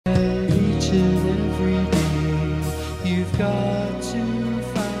every day. You've got to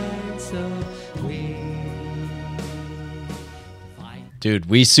find some way. Dude,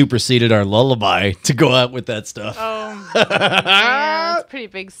 we superseded our lullaby to go out with that stuff. Oh, man, that's pretty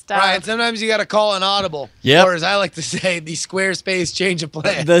big stuff. Ryan, sometimes you got to call an audible. Yep. Or as I like to say, the Squarespace change of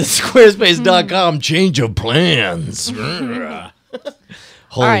plan. The Squarespace.com change of plans. Holy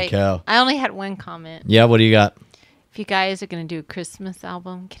All right, cow. I only had one comment. Yeah, what do you got? If you guys are going to do a Christmas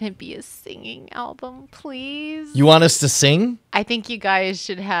album, can it be a singing album, please? You want us to sing? I think you guys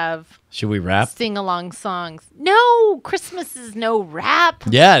should have Should we rap? sing-along songs. No, Christmas is no rap.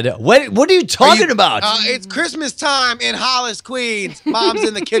 Yeah. What are you talking about? It's Christmas time in Hollis, Queens. Mom's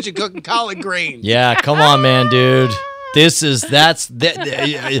in the kitchen cooking collard greens. Yeah, come on, man, dude. To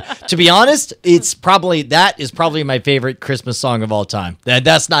be honest, that is probably my favorite Christmas song of all time.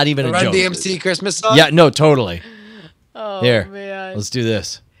 That's not even a Run joke. DMC Christmas song? Yeah, no, totally. Oh, Here, man. let's do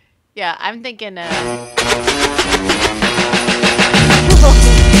this. Yeah, I'm thinking... All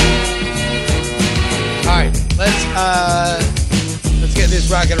right, let's get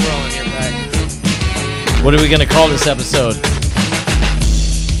this rocking and rolling here, Frank. What are we going to call this episode?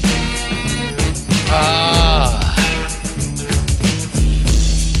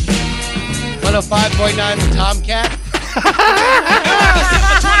 105.9 The Tomcat.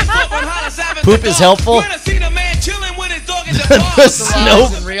 Poop is helpful. The snow.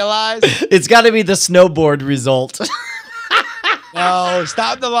 And realize. It's got to be the snowboard result. No,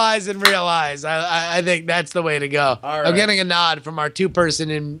 stop the lies and realize. I think that's the way to go. All right. I'm getting a nod from our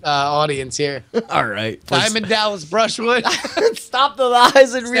two-person audience here. All right. Diamond Dallas Brushwood. Stop the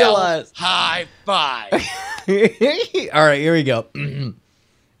lies and realize. High five. All right, here we go.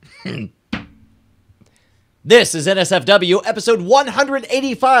 This is NSFW episode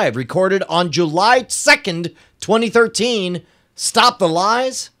 185, recorded on July 2nd, 2013. Stop the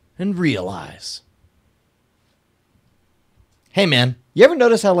lies and realize. Hey, man, you ever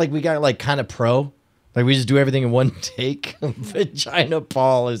notice how we got kind of pro? Like we just do everything in one take? Vagina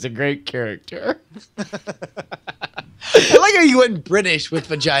Paul is a great character. I like how you went British with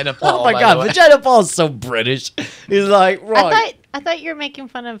Vagina Paul. Oh my God, Vagina Paul is so British. He's like, right. I thought you were making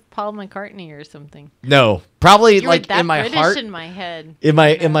fun of Paul McCartney or something. No, probably You were that in my British heart. in my head. In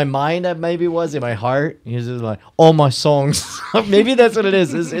my mind, that maybe was in my heart. He's just like, all my songs. Maybe that's what it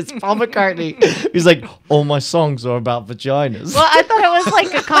is. It's Paul McCartney. He's like, all my songs are about vaginas. Well, I thought it was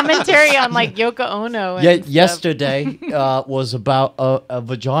like a commentary on Yoko Ono. And Yeah, stuff. yesterday was about a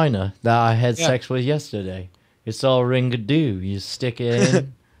vagina that I had sex with yesterday. It's all ring-a-doo. You stick it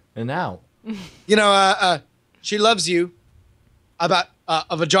in and out. You know, she loves you about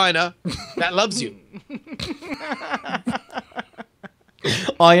a vagina that loves you.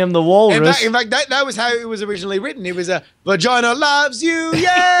 I am the walrus. In fact, that was how it was originally written. It was a vagina loves you,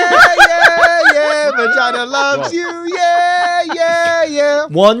 yeah, yeah, yeah. Vagina loves you, yeah, yeah, yeah.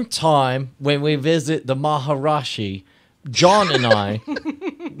 One time when we visit the Maharishi, John and I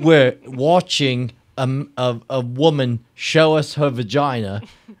were watching a woman show us her vagina,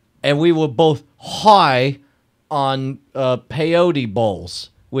 and we were both high on peyote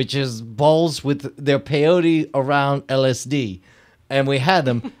bowls, which is bowls with their peyote around LSD. And we had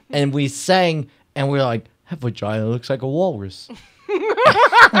them, and we sang, and we were like, that vagina looks like a walrus.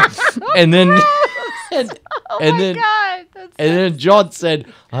 and then... And then John said,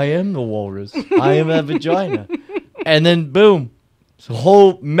 I am the walrus. I am a vagina. And then, boom. It's a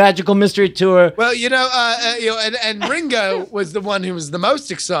whole magical mystery tour. Well, and Ringo was the one who was the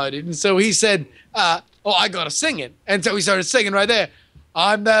most excited. And so he said, I got to sing it. And so he started singing right there.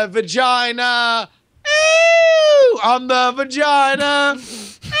 I'm the vagina. Ooh, I'm the vagina.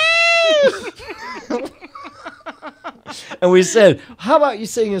 Ooh. And we said, how about you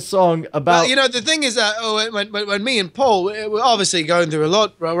sing a song about... Well, the thing is, when me and Paul were obviously going through a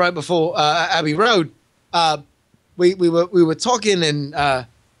lot right before Abbey Road, we were talking, and I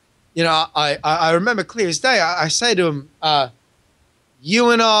remember clear as day. I say to him,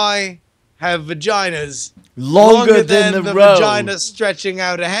 "You and I have vaginas longer than the road. vagina stretching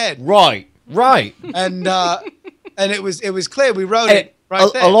out ahead." Right. And it was clear. We wrote it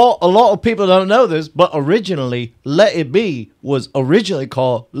right there. A lot of people don't know this, but originally, Let It Be was originally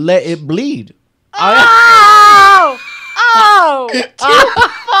called Let It Bleed. Oh! Too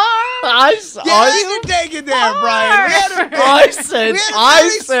far! You didn't take it there, Brian. We had a bit. I said,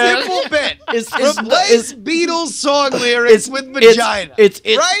 simple bit. It's Replace Beatles song lyrics with vagina.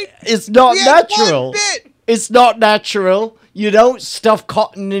 Right? It's not We had natural. one bit. It's not natural. You don't stuff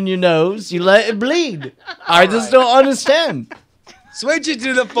cotton in your nose. You let it bleed. I just don't understand. Switch it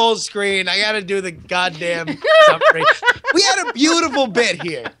to the full screen. I got to do the goddamn summary. We had a beautiful bit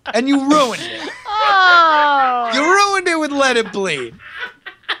here, and you ruined it. Oh. You ruined it with Let It Bleed.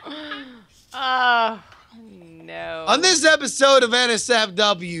 Oh, no. On this episode of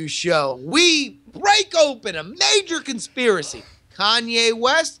NSFW show, we break open a major conspiracy. Kanye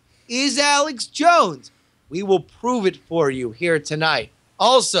West is Alex Jones. We will prove it for you here tonight.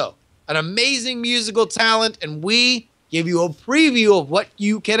 Also, an amazing musical talent, and we give you a preview of what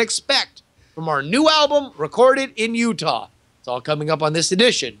you can expect from our new album recorded in Utah. It's all coming up on this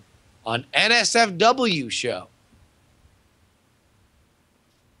edition on NSFW show.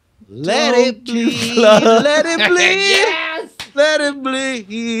 Let it bleed, let it bleed, Yes! let it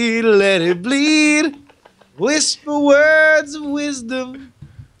bleed, let it bleed. Whisper words of wisdom.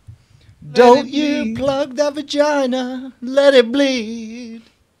 Don't it you bleed. plug that vagina, let it bleed.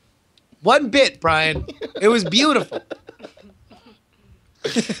 One bit, Brian. It was beautiful.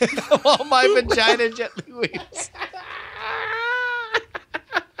 While my vagina gently weeps.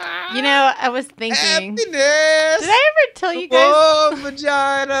 You know, I was thinking. Happiness. Did I ever tell you guys? Oh,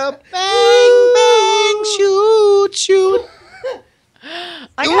 vagina. Bang, bang, shoot, shoot.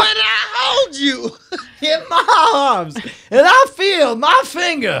 I When got, I hold you. In my arms, and I feel my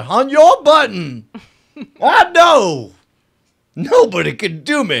finger on your button. I know nobody can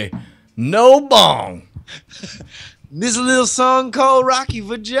do me no bong. This little song called Rocky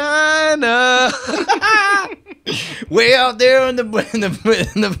Vagina. Way out there in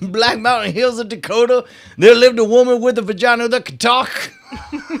the Black Mountain Hills of Dakota, there lived a woman with a vagina that could talk.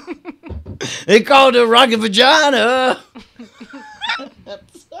 They called her Rocky Vagina.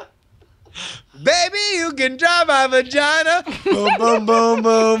 Baby, you can drive my vagina. Boom, boom, boom,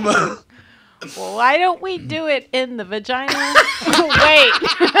 boom, boom. well, why don't we do it in the vagina? Wait.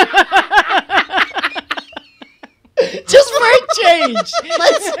 Just for a change.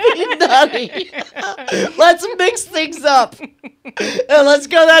 Let's be nutty. Let's mix things up. And let's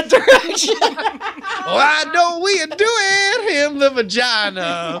go that direction. Why don't we do it in the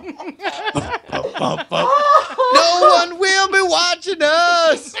vagina? No one will be watching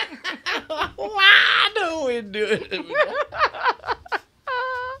us. Why don't we do it?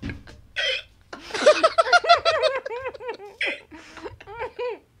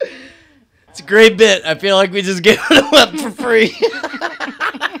 It's a great bit. I feel like we just gave it up for free.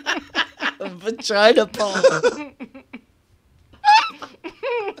 Vagina Paul.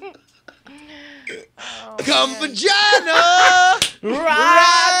 Come vagina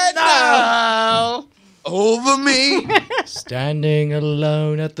right now over me. Standing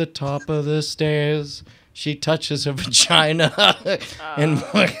alone at the top of the stairs, she touches her vagina. And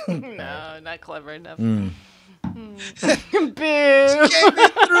No, not clever enough. Mm. Boo. Came me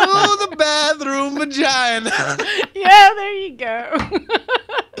through the bathroom vagina. Yeah, there you go.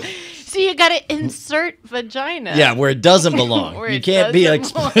 So you gotta insert vagina. Yeah, where it doesn't belong. Where You it can't be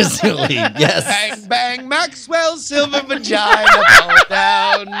doesn't belong. explicitly. Yes. Bang, bang, Maxwell's silver vagina fall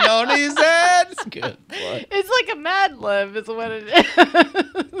down on his head. Good. What? It's like a Mad Lib, is what it is.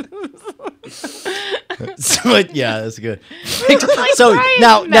 So yeah, that's good. Like So Brian's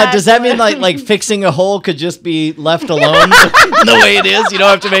now Mad does that mean Lib. like fixing a hole could just be left alone the way it is? You don't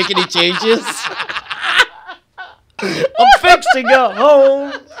have to make any changes. I'm fixing a hole.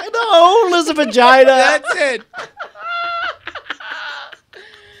 And the hole is a vagina. That's it.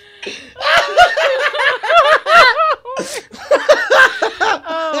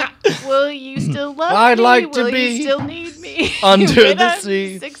 Oh, will you still love I'd me? like to will be you still need me? Under When the I'm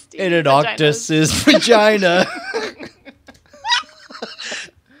sea 60 in an vaginas. octus's vagina.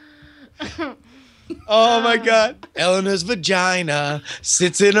 Oh my God. Eleanor's vagina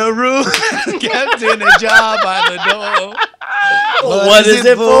sits in a room, kept in a jar by the door. What is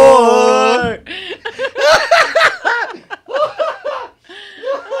it for?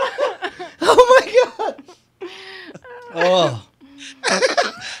 Oh my God. Oh.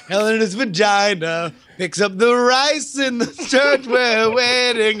 Eleanor's vagina picks up the rice in the church where a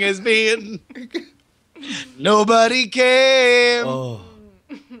wedding has been. Nobody came. Oh.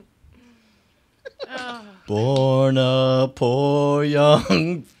 Born a poor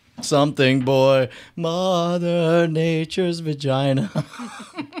young something boy, Mother Nature's vagina.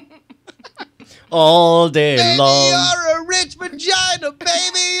 All day Baby, long. you're a rich vagina.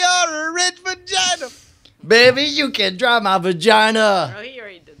 Baby, you're a rich vagina. Baby, you can drive my vagina. Oh, he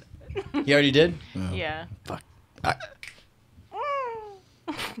already did that. You already did? Oh, Yeah. fuck.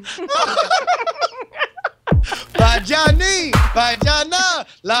 Vagina, vagina,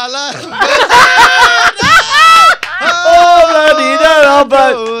 la la. Oh, bloody da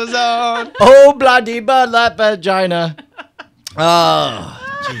but Goes on. oh, bloody but that vagina. Oh,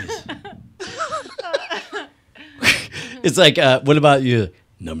 jeez. It's like, what about you?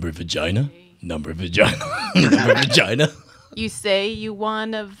 Number vagina? Number vagina. Number vagina. You say you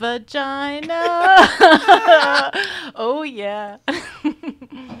want a vagina. Oh, yeah.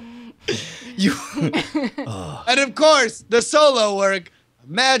 You. And of course, the solo work.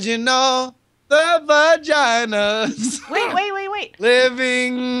 Imagine all the vaginas Wait.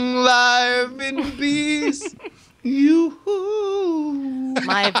 living life in peace. You.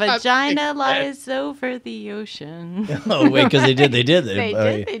 My vagina lies over the ocean. Oh wait, because they did. They did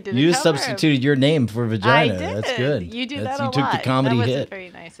a You cover. substituted your name for I vagina. did. That's good. You do That's, that a you took lot. the comedy that wasn't hit. very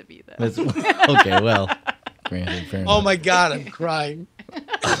nice of you, though. That's, okay, well, granted, fair Oh enough. my God, I'm crying.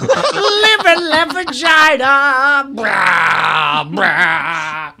 Living la vagina. Brah,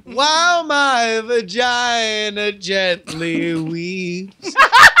 brah. While my vagina gently weeps.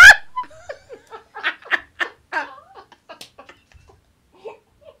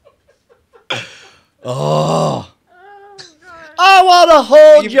 Oh. I want to hold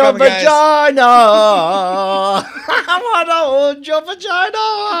Thank you for your coming, guys. vagina. I want to hold your vagina.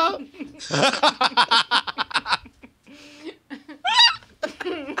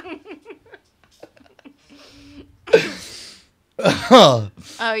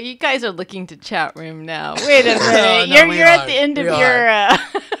 Oh, you guys are looking to chat room now. Wait a minute. No, we you're at are. the end of We your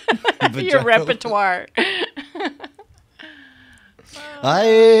your Vagina. repertoire.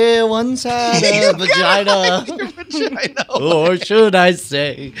 I once had a vagina. Vagina. Or should I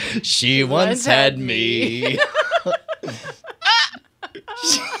say, she once had me.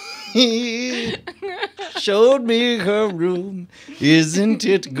 She showed me her room. Isn't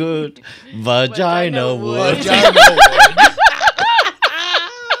it good? Vagina wood. Vagina.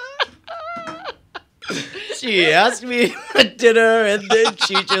 She asked me at dinner and then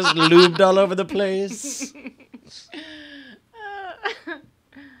she just lubed all over the place.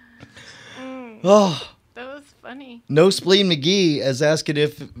 Oh. That was funny. No Spleen McGee is asking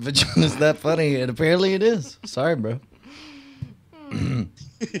if vagina's that funny, and apparently it is. Sorry, bro.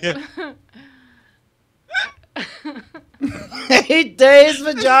 8 days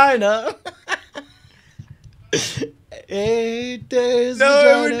vagina. 8 days No,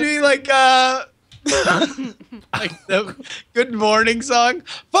 vagina. we're doing like the Good Morning song.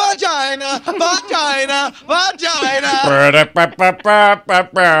 Vagina, vagina, vagina,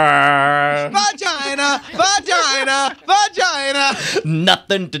 vagina, vagina, vagina.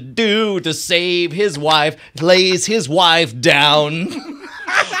 Nothing to do to save his wife. Lays his wife down.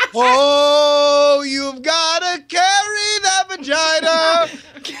 Oh, you've gotta carry that vagina.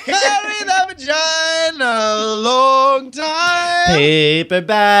 Carry that vagina a long time.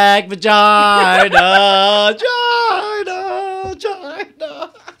 Paperback vagina.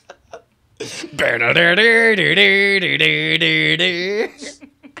 Vagina.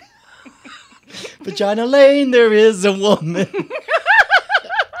 Vagina Lane, there is a woman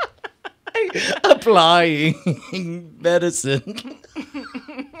applying medicine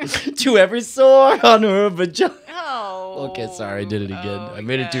to every sore on her vagina. Oh. Okay, sorry, I did it again. Oh, I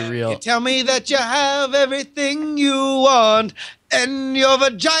made it too yeah. real. You tell me that you have everything you want, and your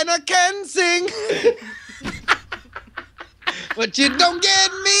vagina can sing. But you don't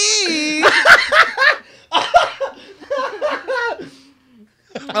get me.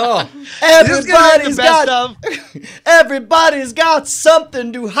 Oh, This is gonna be the best of. everybody's got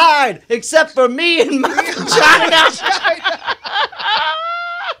something to hide except for me and my vagina.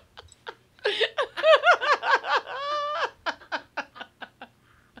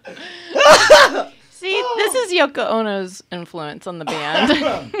 See, this is Yoko Ono's influence on the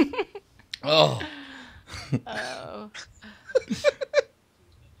band. Oh, Oh.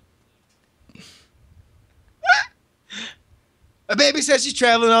 My baby says she's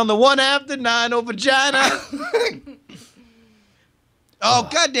traveling on the 1 after 9 vagina. Oh,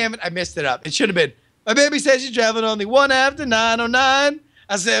 God damn it. I messed it up. It should have been. My baby says she's traveling on the 1 after 909.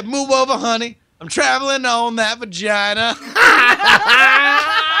 I said, move over, honey. I'm traveling on that vagina.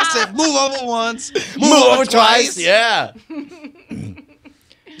 I said, move over once. Move over twice. Yeah.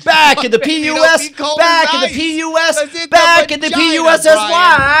 Back in the Baby, don't PUS. be cold Back in the as ice. PUS. Let's hit the Back in the vagina,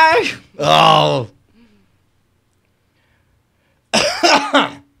 PUSSY. Oh.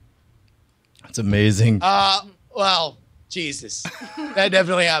 That's amazing. Well, Jesus. That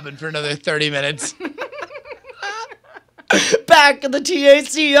definitely happened for another 30 minutes. Back in the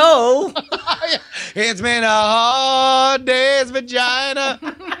TACO. It's been a hard day's vagina,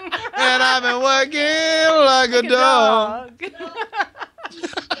 and I've been working like a dog.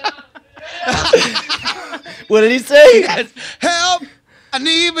 What did he say? Help! I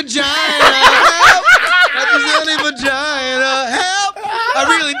need vagina. Help! I just need vagina. Help! I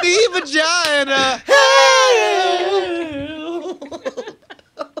really need vagina.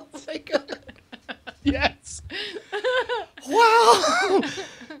 Oh my God. Yes. Wow.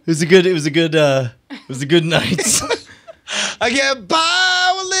 It was a good night. I get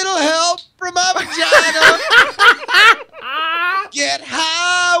by with a little help from my vagina. Get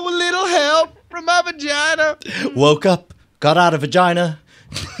high with a little help from my vagina. Woke up, got out of vagina,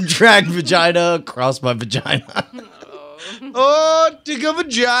 dragged vagina across my vagina. Oh, dig a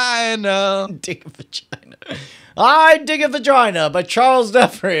vagina. Dig a vagina. I Dig a Vagina by Charles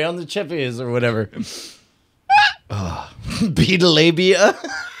Duffy on the Chippies or whatever. Beetlelabia.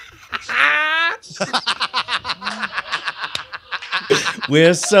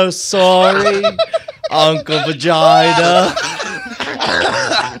 We're so sorry, Uncle Vagina.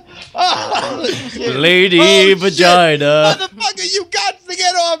 Lady Vagina. Motherfucker, you got to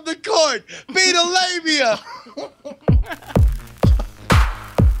get off the court. Beetlelabia.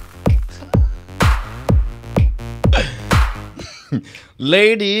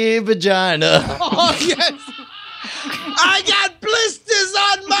 Lady Vagina. Oh, yes. I got blisters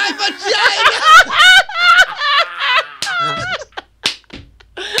on my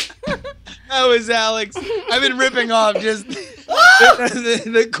vagina. That was Alex. I've been ripping off just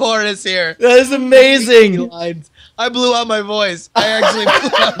the chorus here. That is amazing. Lines. I blew out my voice. I actually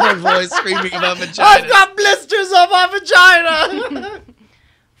blew out my voice screaming about vagina. I've got blisters on my vagina.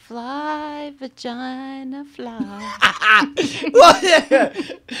 Fly, vagina, fly.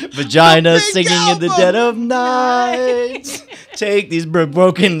 Vagina Big singing in the album. dead of night. Take these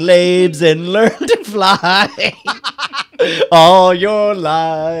broken legs and learn to fly. All your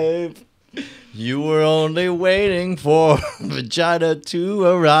life, you were only waiting for vagina to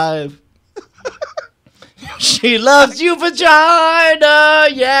arrive. She loves you, vagina,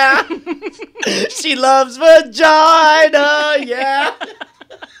 yeah. She loves vagina, yeah.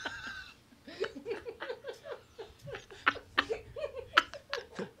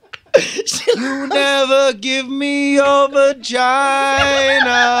 You never give me your vagina.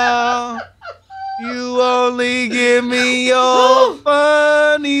 You only give me your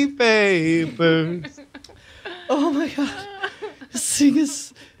funny papers. Oh my god. This thing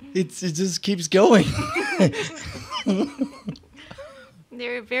is it just keeps going.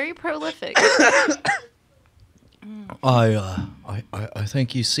 They're very prolific. I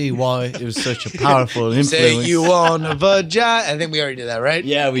think you see why it was such a powerful Say influence. you want a vagina. I think we already did that, right?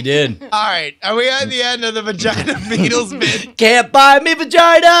 Yeah, we did. All right. Are we at the end of the vagina Beatles bit? Can't buy me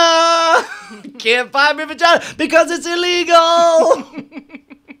vagina. Can't buy me vagina because it's illegal.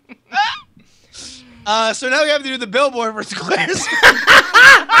 So now we have to do the billboard for Squares.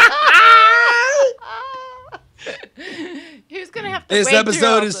 Who's gonna have to This wade through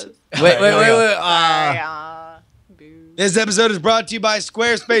episode all is. this? Wait. Boo. This episode is brought to you by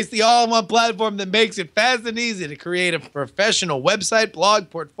Squarespace, the all-in-one platform that makes it fast and easy to create a professional website, blog,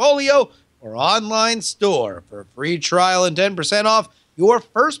 portfolio, or online store. For a free trial and 10% off your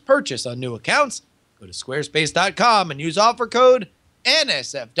first purchase on new accounts, go to squarespace.com and use offer code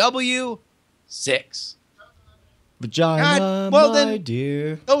NSFW6. Vagina, God, well my then-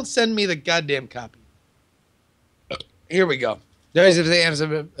 dear. Don't send me the goddamn copy. Here we go. Do I just have to say do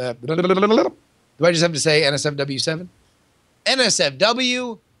I just have to say NSFW7?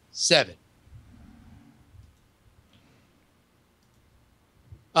 NSFW7.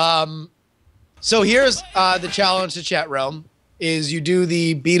 So here's the challenge to Chat Realm is you do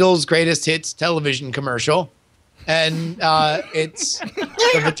the Beatles Greatest Hits television commercial, and it's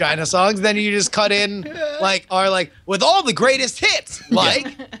the vagina songs. Then you just cut in like with all the greatest hits, like.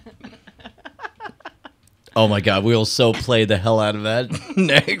 Oh my god, we'll so play the hell out of that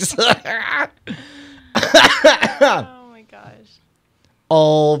next. Oh my gosh.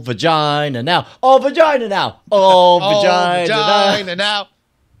 All vagina now. All vagina now. All vagina, Vagina now.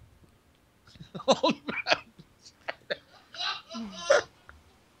 now.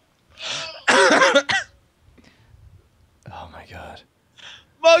 Oh my god.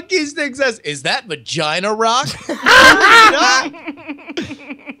 Monkey Stick says, "Is that vagina rock?"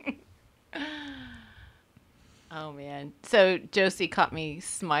 Oh man. So Josie caught me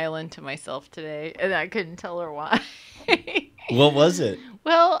smiling to myself today, and I couldn't tell her why. What was it?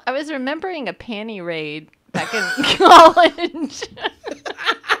 Well, I was remembering a panty raid back in college.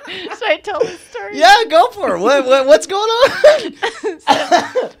 Should I tell the story? Yeah, go for it. What's going on?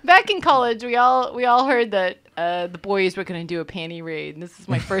 So, back in college, we all heard that the boys were going to do a panty raid, and this is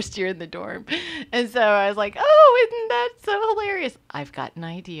my first year in the dorm. And so I was like, "Oh, isn't that so hilarious? I've got an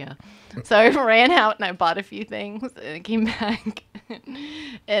idea." So I ran out and I bought a few things, and I came back,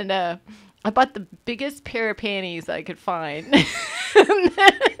 and I bought the biggest pair of panties I could find.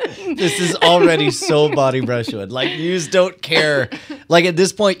 This is already so body Brushwood. Like, you just don't care. Like, at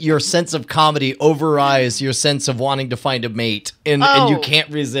this point, your sense of comedy overrides your sense of wanting to find a mate, and you can't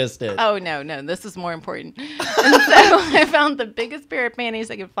resist it. Oh, no, this is more important. And so I found the biggest pair of panties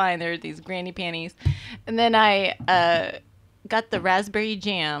I could find. There were these granny panties. And then I got the raspberry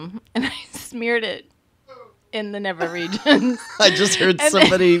jam, and I smeared it in the nether regions. I just heard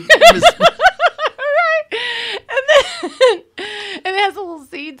somebody... And it has little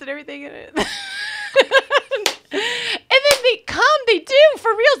seeds and everything in it. And then they do for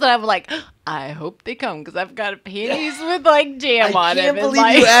reals. And I'm like, I hope they come because I've got panties with like jam on it. I can't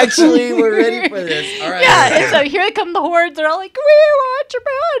believe you actually were ready for this. All right. Yeah, and so here come the hordes. They're all like, we want your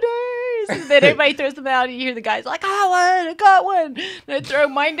panties. And then everybody throws them out, and you hear the guys like, I got one. And I throw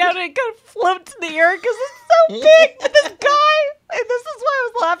mine down, and it kind of floats in the air because it's so big. But this guy, and this is why I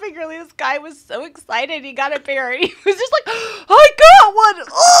was laughing earlier, this guy was so excited he got a pair. And he was just like, I got one.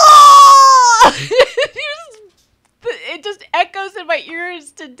 Oh! It just echoes in my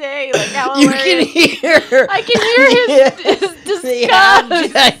ears today. Like how you can hear. I can hear his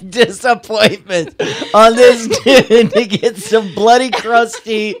disgust. The disappointment on this dude to get some bloody,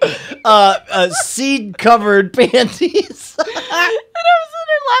 crusty, seed-covered panties. And I'm sitting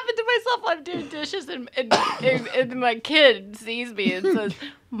there laughing to myself. I'm doing dishes, and my kid sees me and says,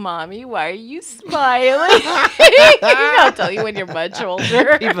 Mommy, why are you smiling? I'll tell you when you're much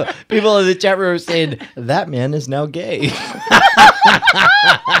older. People in the chat room are saying, that man is now gay.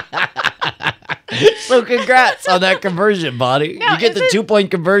 So congrats on that conversion, Bonnie. Now, you get the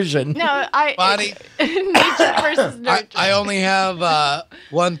 2-point conversion. No, Bonnie, nature versus nurture. I only have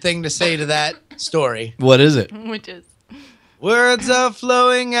one thing to say to that story. What is it? Which is... Words are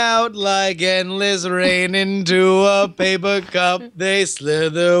flowing out like endless rain into a paper cup. They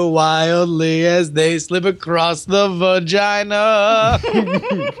slither wildly as they slip across the vagina.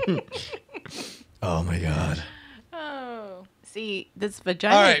 Oh, my God. Oh. See, this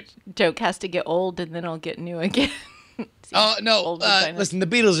vagina joke has to get old and then I'll get new again. See, Oh, no. old vagina. Listen, the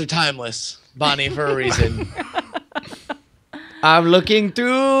Beatles are timeless, Bonnie, for a reason. I'm looking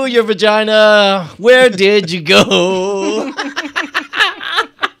through your vagina. Where did you go?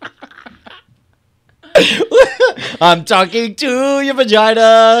 I'm talking to your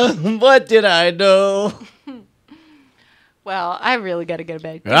vagina. What did I know? Well, I really got to go to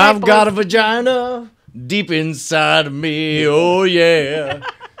bed. I've got a vagina deep inside of me. Oh, yeah.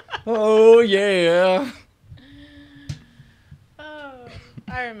 Oh, yeah. Oh,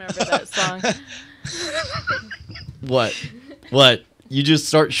 I remember that song. What? You just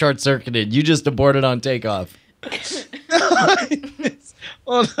short-circuited. You just aborted on takeoff.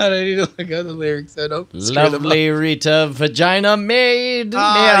 Hold on, I need to look at the lyrics. I don't screw them up. Lovely Rita vagina maid.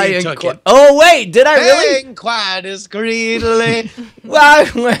 Ah, you took it. Oh, wait, did I really? Hang quiet discreetly. Well,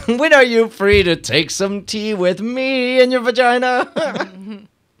 when are you free to take some tea with me in your vagina?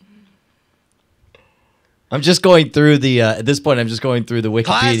 I'm just going through the, at this point, I'm just going through the Wikipedia.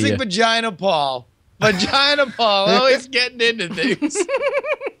 Classic Vagina Paul. Vagina Paul, always getting into things.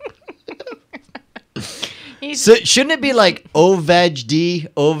 So shouldn't it be like O vag D,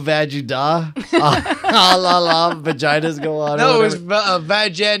 O vag da? La la, vaginas go on. No, it's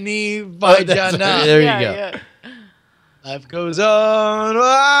vagina, vagina. There you go. Yeah. Life goes on.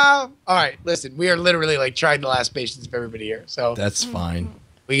 Wow. All right, listen, we are literally like trying the last patience of everybody here. So That's fine.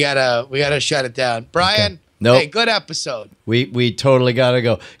 we gotta shut it down. Brian, Nope. hey, good episode. We totally gotta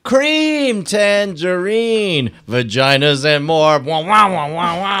go. Cream tangerine, vaginas and more. Wah, wah, wah,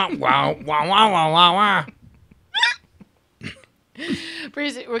 wah, wah, wah, wah, wah, wah, wah.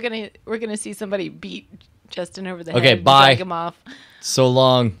 We're gonna see somebody beat Justin over the head. Okay, and bye. Drag him off. So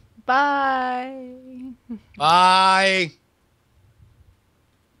long. Bye. Bye.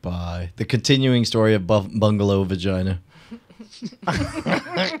 Bye. The continuing story of Bungalow Vagina.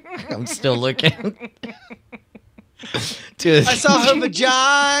 I'm still looking. Dude. I saw her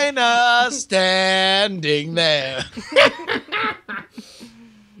vagina standing there.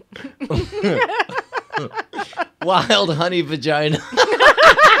 Wild honey vagina.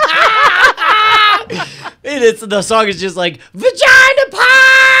 And the song is just like vagina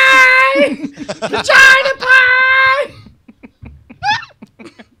pie, vagina pie.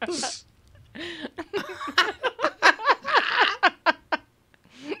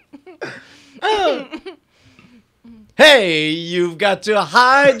 Hey, you've got to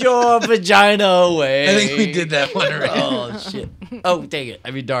hide your vagina away. I think we did that one already. Oh shit. Oh dang it.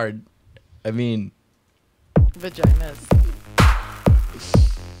 I mean darn. I mean. Vaginas.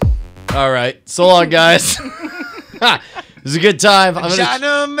 All right. So long, guys. It's a good time. I'm gonna-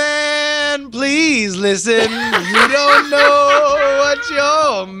 Vagina man, please listen. You don't know what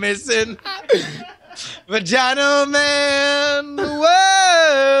you're missing. Vagina man, the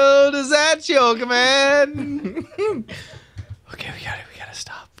world is at your command. Okay, we gotta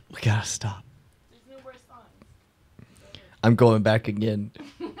stop. We gotta stop. There's no more songs. I'm going back again.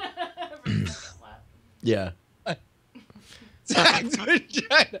 Yeah. Zach's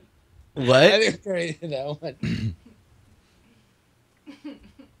vagina. I What? think we're ready for that one.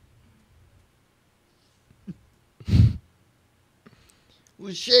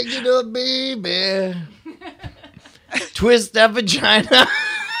 Well, shake it up, baby. Twist that vagina.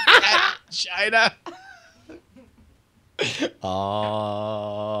 China. Oh.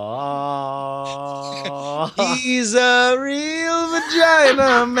 He's a real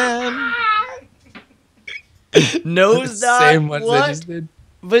vagina man. Knows not Same ones I what just did.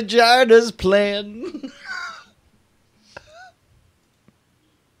 vagina's plan.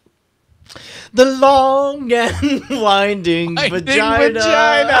 The long and winding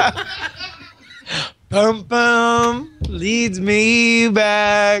vagina. Pum pum leads me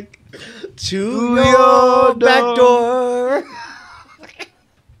back To your back door.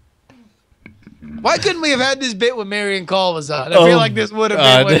 Why couldn't we have had this bit when Marion Call was on? I feel like this would have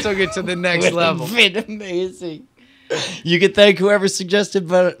been what took it to the next Would level. have been amazing. You can thank whoever suggested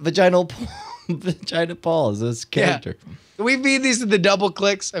Vagina Paul as this character. Can we feed these to the double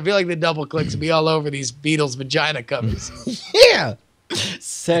clicks? I feel like the double clicks would be all over these Beatles vagina covers. Yeah.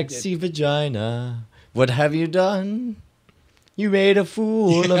 Sexy vagina. What have you done? You made a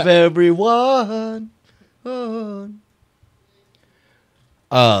fool of everyone.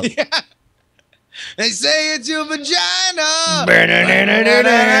 They say it's your vagina.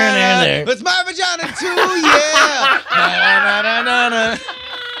 Ba-da-da-da-da-da-da-da. It's my vagina too, yeah. Na-na-na-na-na.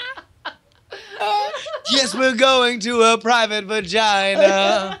 Yes, we're going to a private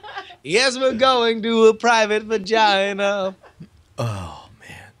vagina. Yes, we're going to a private vagina. Oh,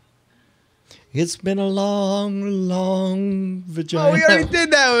 man. It's been a long, long vagina. Oh, we already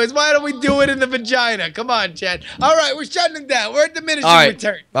did that. Why don't we do it in the vagina? Come on, Chad. All right, we're shutting it down. We're at diminishing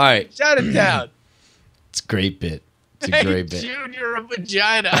return. All right. Shut it down. It's a great bit. It's a Hey, great bit. Junior, a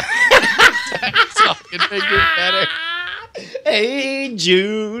vagina. That's all can make it better. Hey,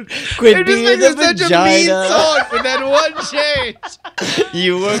 Jude. Quit It just being makes a it such a mean vagina. song with that one change.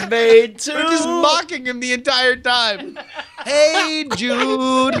 You were made to. We're just mocking him the entire time. Hey,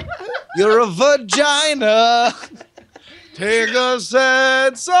 Jude, you're a vagina. Take a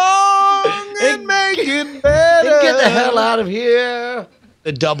sad song and make it better. Get the hell out of here.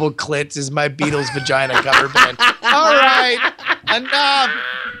 The Double Clits is my Beatles vagina cover band. All right, enough.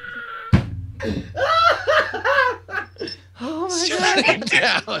 Oh, my Shut it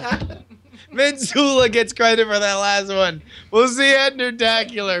down. Menzula gets credit for that last one. We'll see you at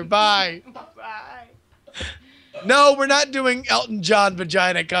Nerdtacular. Bye. Bye. No, we're not doing Elton John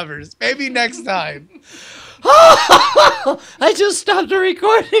vagina covers. Maybe next time. I just stopped the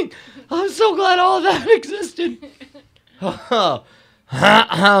recording. I'm so glad all that existed.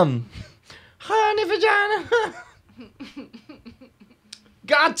 Honey vagina.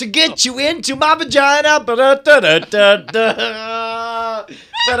 Got to get you into my vagina. Ba-da-da-da-da-da.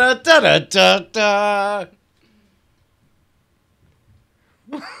 Ba-da-da-da-da-da.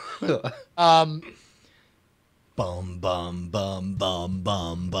 Bum bum bum bum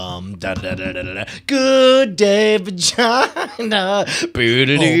bum bum da da da da da. Good day vagina.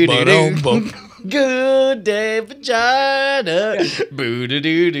 Boo-doo-doo-doo-doo. Good day vagina.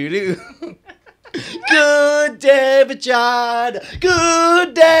 Boo-doo-doo-doo-doo. Good day vagina.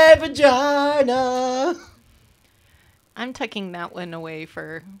 Good day vagina. I'm tucking that one away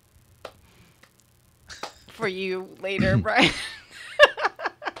for you later, Brian.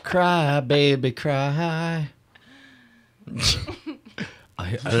 Cry, baby, cry.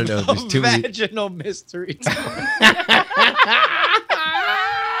 I don't know. There's too many. Vaginal mystery tour.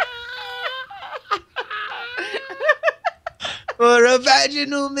 For a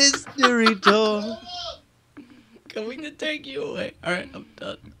vaginal mystery tour. Coming to take you away. All right, I'm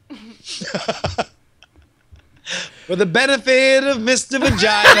done. For the benefit of Mr.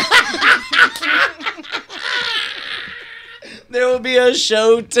 Vagina. There will be a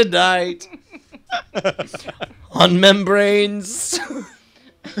show tonight on membranes.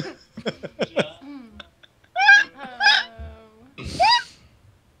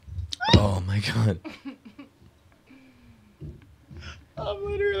 Oh my god. I'm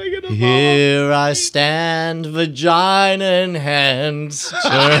literally gonna Here I stand, vagina in hands,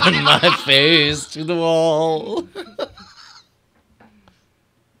 turn my face to the wall.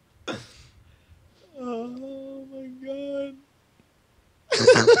 Oh my god.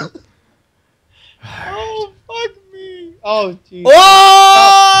 Oh, fuck me. Oh, jeez. Whoa! All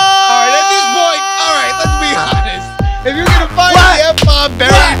right, at this point, all right, let's be honest. If you're going to find the F-bomb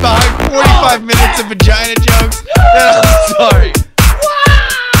buried behind 45 minutes of vagina jokes, then I'm sorry.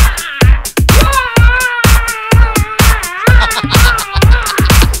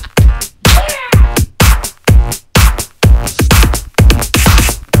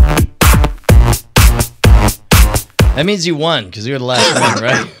 That means you won because you're the last one,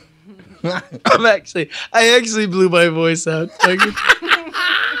 right? I actually blew my voice out.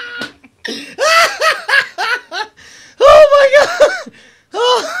 Oh my god!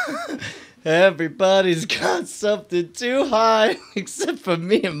 Oh. Everybody's got something too high except for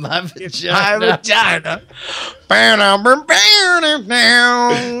me and my vagina. My vagina.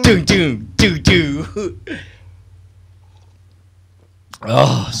 Do.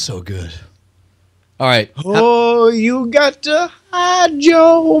 Oh, so good. All right. Oh, you got to hide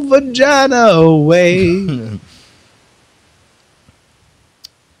your vagina away.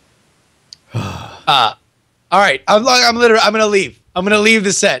 All right, I'm gonna leave. I'm gonna leave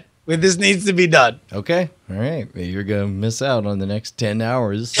the set. This needs to be done. Okay. All right. You're gonna miss out on the next 10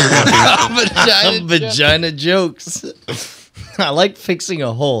 hours. Vagina jokes. I like fixing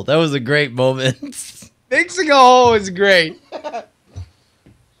a hole. That was a great moment. Fixing a hole is great.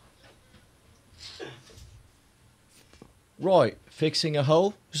 Right, fixing a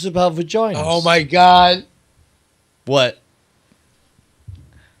hole is about vaginas. Oh my god. What?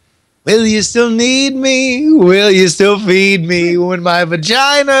 Will you still need me? Will you still feed me when my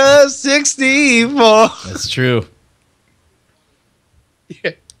vagina's 64? That's true.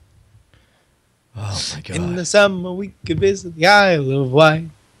 Yeah. Oh my god. In the summer we could visit the Isle of Wight.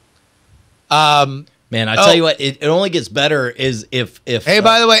 Man, I tell you what, it only gets better is if Hey,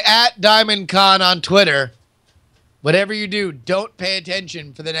 by the way, at Diamond Con on Twitter, whatever you do, don't pay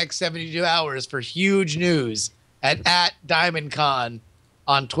attention for the next 72 hours for huge news at Diamond Con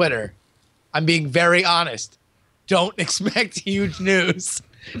on Twitter. I'm being very honest. Don't expect huge news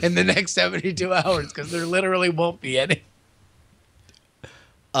in the next 72 hours because there literally won't be any.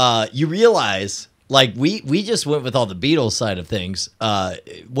 You realize, like, we just went with all the Beatles side of things.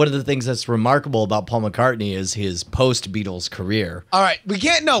 One of the things that's remarkable about Paul McCartney is his post-Beatles career. All right,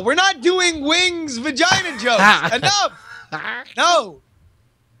 we're not doing Wings vagina jokes. Enough. No.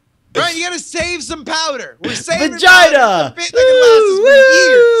 Right, you gotta save some powder. We're saving Vagina. powder. It's a bit that can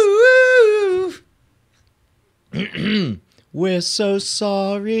last us for years. We're so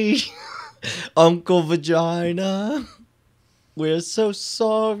sorry, Uncle Vagina. We're so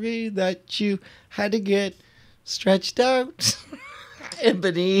sorry that you had to get stretched out.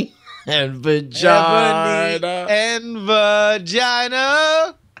 Ebony and vagina. Ebony and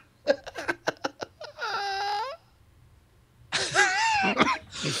vagina.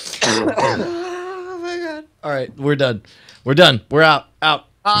 Oh my god. All right, we're done. We're out.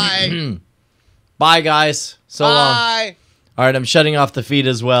 Bye. Bye, guys. So long. Bye. All right, I'm shutting off the feed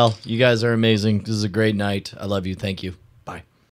as well. You guys are amazing. This is a great night. I love you. Thank you.